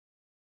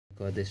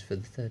Got this for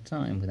the third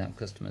time without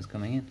customers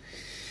coming in.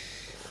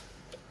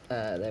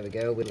 There we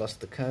go, we lost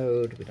the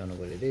code, we don't know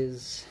what it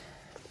is.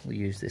 We'll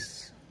use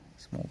this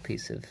small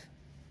piece of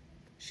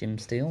shim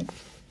steel,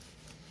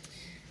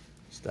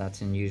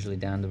 starting usually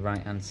down the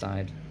right hand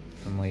side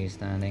from where you're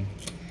standing,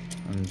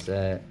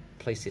 and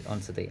place it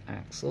onto the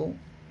axle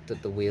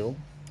that the wheel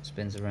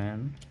spins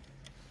around,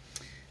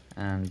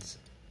 and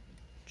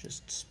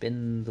just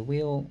spin the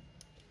wheel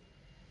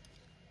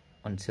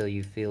until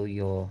you feel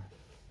your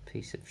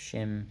piece of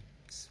shim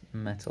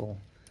metal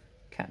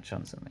catch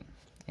on something,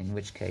 in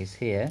which case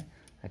here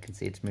I can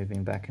see it's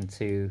moving back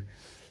into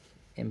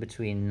in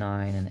between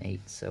 9 and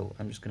 8, so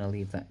I'm just going to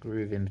leave that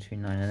groove in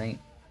between 9 and 8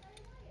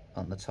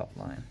 on the top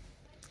line.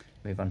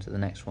 Move on to the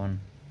next one.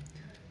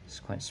 It's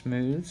quite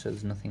smooth, so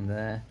there's nothing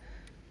there.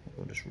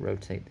 We'll just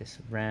rotate this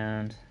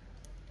around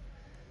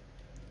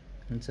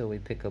until we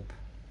pick up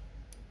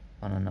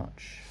on a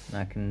notch.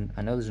 Now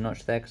I know there's a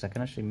notch there because I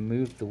can actually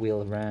move the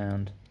wheel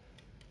around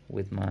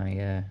with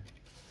my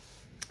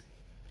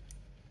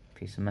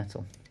piece of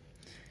metal.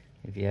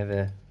 If you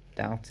ever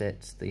doubt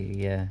it's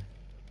the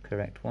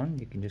correct one,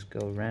 you can just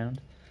go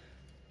around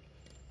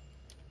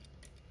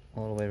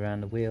all the way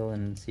around the wheel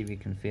and see if you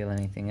can feel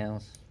anything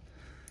else.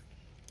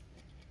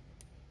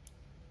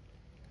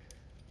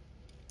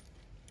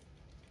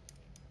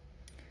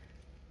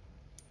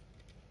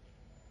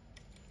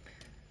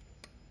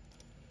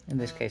 In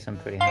this case I'm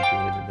pretty happy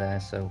with it there,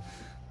 so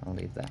I'll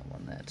leave that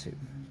one there too.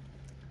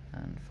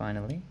 And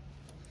finally,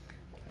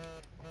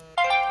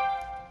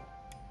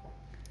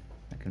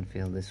 I can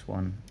feel this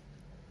one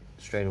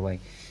straight away.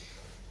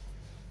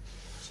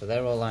 So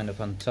they're all lined up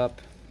on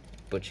top,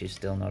 but she's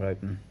still not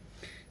open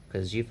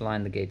because you've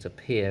lined the gates up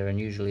here, and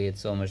usually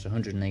it's almost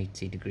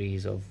 180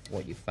 degrees of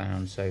what you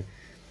found. So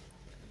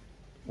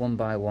one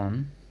by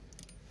one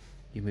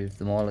you move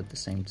them all at the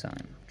same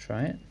time.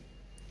 Try it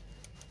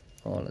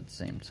all at the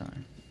same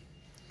time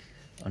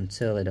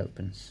until it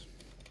opens.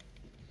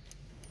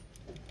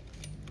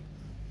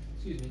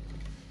 Excuse me.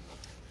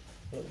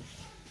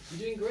 You're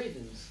doing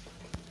engravings?